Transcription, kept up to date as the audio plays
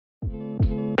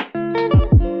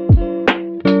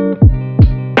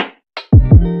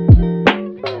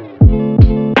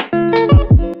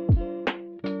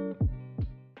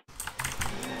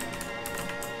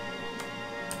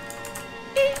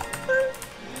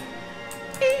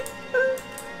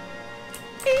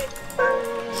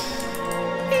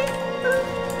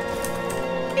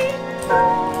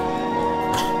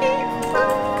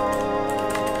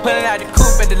Pulling out the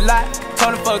coupe at the lot,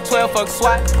 told him fuck 12, fuck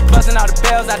SWAT. Busting all the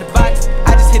bells out the box,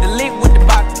 I just hit a lick with the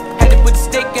box. Had to put the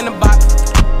stick in the box.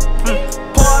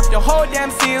 Pour up the whole damn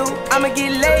seal, I'ma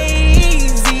get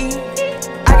lazy.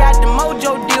 I got the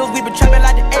mojo deals, we been trapping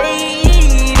like the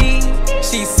 80s.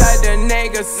 She said the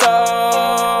nigga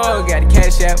so, got the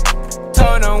cash out.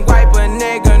 Told him wipe a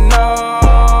nigga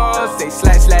no, say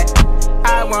slash slash.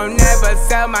 I won't never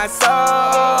sell my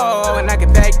soul, and I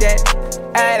can back that.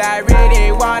 And I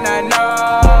really wanna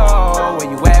know where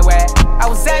you at, where? I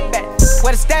was at back,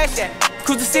 where the stash at?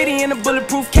 Cruise the city in a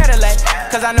bulletproof Cadillac.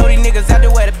 Cause I know these niggas out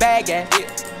there where the bag at.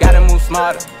 Gotta move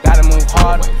smarter, gotta move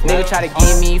harder. Nigga try to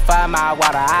give me 5 mile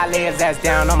water. I lay his ass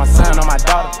down on my son, on my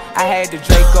daughter. I had the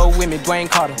Draco with me, Dwayne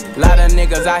Carter. Lot of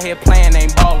niggas out here playing,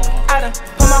 ain't ballin'. I done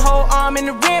put my whole arm in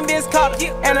the rim, Vince Carter.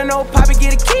 And I know Poppy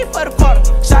get a key for the quarter.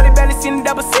 Shawty barely seen the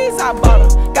double C's, I bought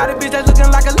her. Got a bitch that's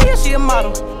looking like a Leah, she a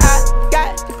model. I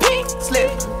got the pink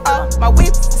slip, my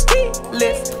whip is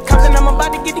keyless. Compton, I'm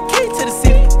about to get the key to the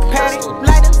city. Patty,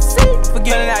 light up the seat.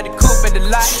 Forgetting out the coupe at the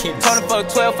lot. Told him fuck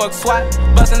 12, fuck SWAT.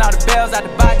 Busting all the bells out the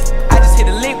box. I just hit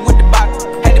a lick with the box.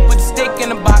 Had to put the stick in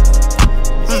the box.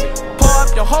 Pour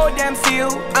up the whole damn seal,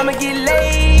 I'ma get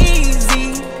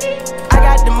lazy. I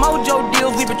got the mojo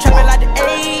deals, we been trapping like the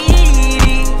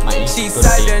 80s. She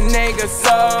said the nigga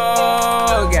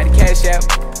so, got the cash out.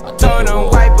 Told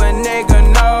him wipe a nigga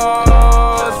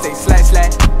no, say slash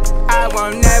slash. I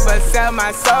won't never sell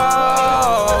my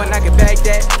soul, and I can back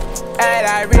that. And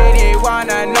I really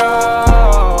wanna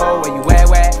know where you at,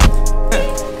 where?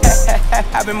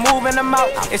 I've been moving them out,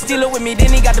 and steal it with me,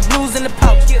 then he got the blues in the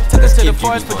pouch. Took us to the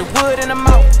forest, put the wood in the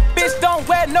mouth. Bitch, don't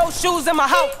wear no shoes in my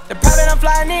house. The private I'm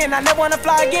flying in, I never wanna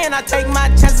fly again. I take my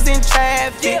chances in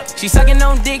traffic. She sucking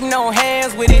on dick, no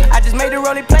hands with it. I just made the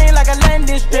rolling plane like a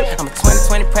landing strip. I'm a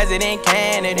 2020 president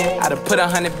candidate. I done put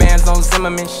 100 bands on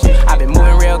Zimmerman shit. I been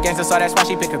moving real gangster, so that's why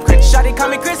she pick a crit. Shawty call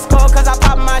me Crisco, cause I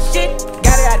pop my shit.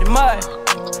 Got it out the mud,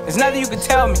 there's nothing you can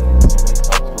tell me.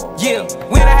 Yeah,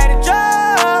 when I had a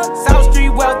job, South Street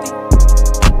wealthy.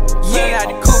 Yeah, out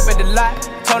the coupe at the lot.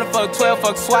 Told him fuck 12,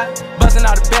 fuck SWAT. Busting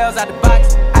all the bells out the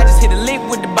box. I just hit a lick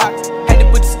with the box. Had to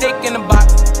put the stick in the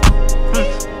box.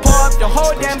 Pour up the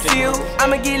whole damn seal,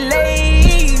 I'ma get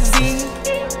lazy.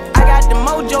 I got the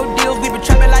mojo deals, we been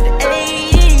trapping like the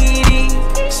 80s.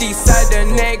 She said the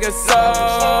nigga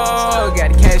so,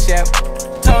 got the cash out.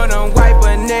 Told him wipe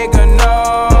a nigga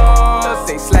no,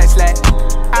 say slash slash.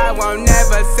 I won't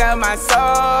never sell my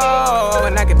soul,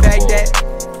 and I can back that.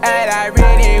 And I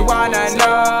really wanna know